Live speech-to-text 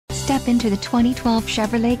step into the 2012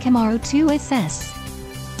 Chevrolet Camaro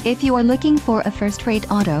 2SS. If you are looking for a first-rate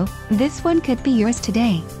auto, this one could be yours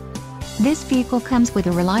today. This vehicle comes with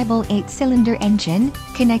a reliable 8-cylinder engine,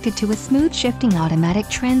 connected to a smooth shifting automatic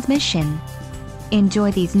transmission. Enjoy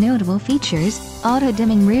these notable features: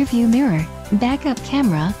 auto-dimming rear-view mirror, backup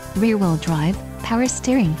camera, rear-wheel drive, power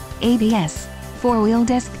steering, ABS, 4-wheel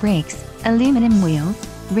disc brakes, aluminum wheels,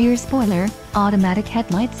 rear spoiler, automatic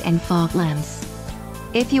headlights and fog lamps.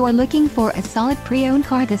 If you are looking for a solid pre-owned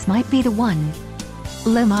car, this might be the one.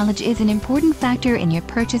 Low mileage is an important factor in your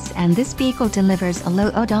purchase, and this vehicle delivers a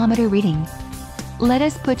low odometer reading. Let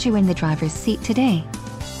us put you in the driver's seat today.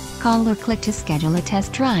 Call or click to schedule a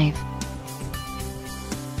test drive.